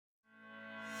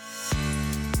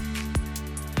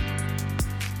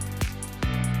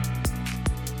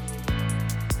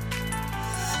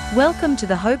Welcome to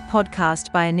the Hope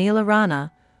Podcast by Anil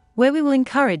Arana, where we will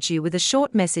encourage you with a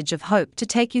short message of hope to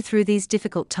take you through these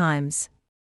difficult times.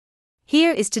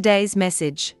 Here is today's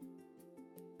message.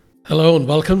 Hello and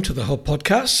welcome to the Hope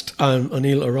Podcast. I'm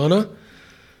Anil Arana.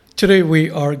 Today we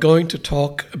are going to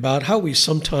talk about how we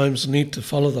sometimes need to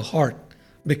follow the heart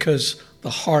because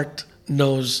the heart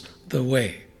knows the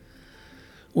way.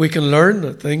 We can learn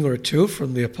a thing or two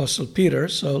from the Apostle Peter,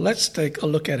 so let's take a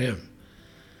look at him.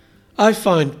 I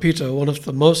find Peter one of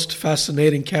the most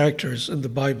fascinating characters in the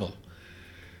Bible.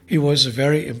 He was a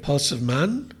very impulsive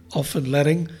man, often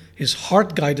letting his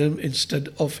heart guide him instead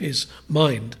of his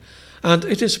mind, and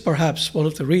it is perhaps one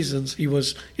of the reasons he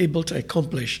was able to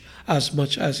accomplish as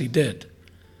much as he did.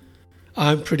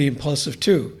 I'm pretty impulsive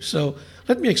too, so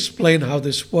let me explain how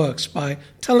this works by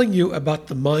telling you about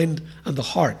the mind and the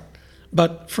heart,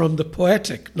 but from the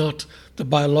poetic, not the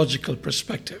biological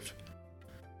perspective.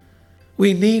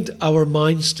 We need our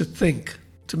minds to think,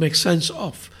 to make sense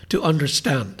of, to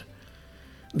understand.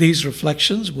 These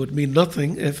reflections would mean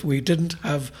nothing if we didn't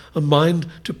have a mind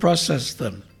to process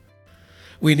them.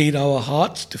 We need our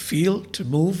hearts to feel, to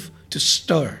move, to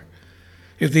stir.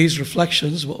 If these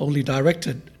reflections were only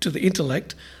directed to the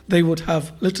intellect, they would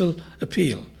have little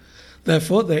appeal.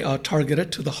 Therefore, they are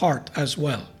targeted to the heart as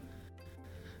well.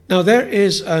 Now, there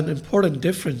is an important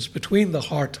difference between the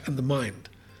heart and the mind.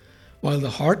 While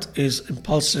the heart is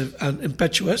impulsive and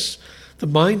impetuous, the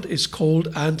mind is cold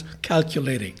and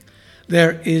calculating.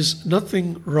 There is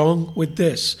nothing wrong with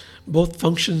this. Both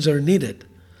functions are needed.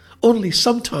 Only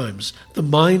sometimes the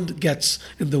mind gets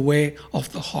in the way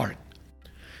of the heart.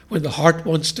 When the heart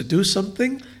wants to do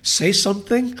something, say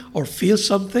something, or feel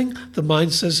something, the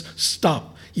mind says,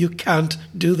 stop. You can't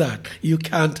do that. You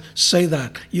can't say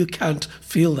that. You can't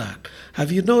feel that.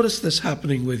 Have you noticed this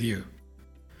happening with you?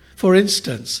 For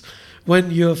instance,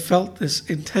 when you have felt this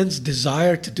intense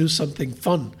desire to do something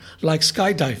fun, like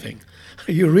skydiving,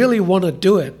 you really want to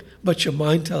do it, but your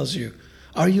mind tells you,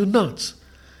 are you nuts?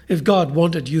 If God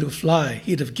wanted you to fly,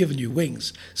 He'd have given you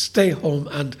wings. Stay home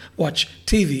and watch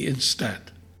TV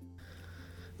instead.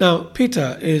 Now,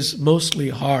 Peter is mostly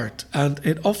hard, and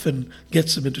it often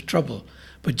gets him into trouble,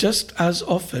 but just as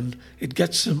often it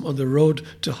gets him on the road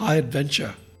to high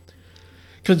adventure.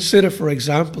 Consider, for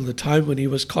example, the time when he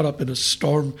was caught up in a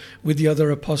storm with the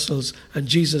other apostles and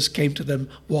Jesus came to them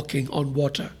walking on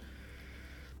water.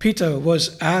 Peter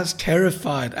was as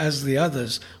terrified as the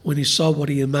others when he saw what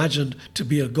he imagined to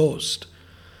be a ghost.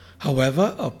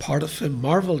 However, a part of him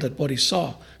marveled at what he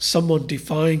saw, someone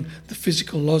defying the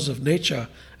physical laws of nature,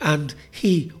 and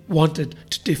he wanted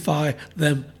to defy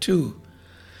them too.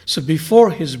 So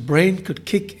before his brain could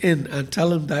kick in and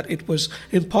tell him that it was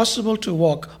impossible to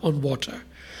walk on water,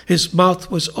 his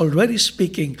mouth was already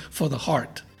speaking for the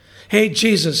heart. Hey,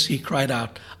 Jesus, he cried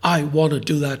out, I want to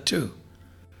do that too.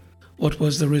 What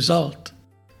was the result?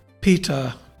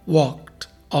 Peter walked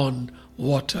on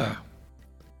water.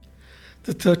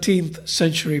 The 13th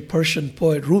century Persian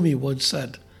poet Rumi once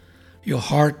said, your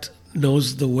heart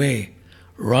knows the way.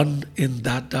 Run in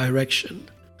that direction.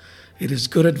 It is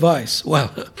good advice.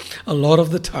 Well, a lot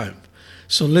of the time.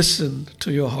 So listen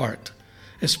to your heart,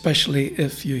 especially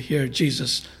if you hear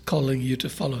Jesus calling you to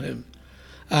follow Him.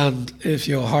 And if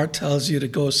your heart tells you to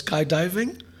go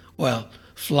skydiving, well,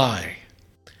 fly.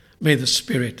 May the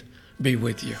Spirit be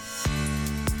with you.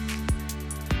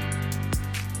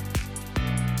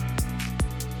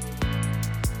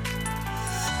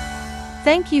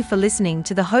 Thank you for listening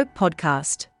to the Hope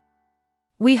Podcast.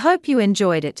 We hope you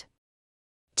enjoyed it.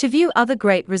 To view other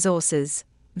great resources,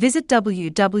 visit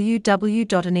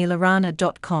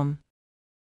www.anilarana.com.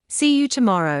 See you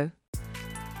tomorrow.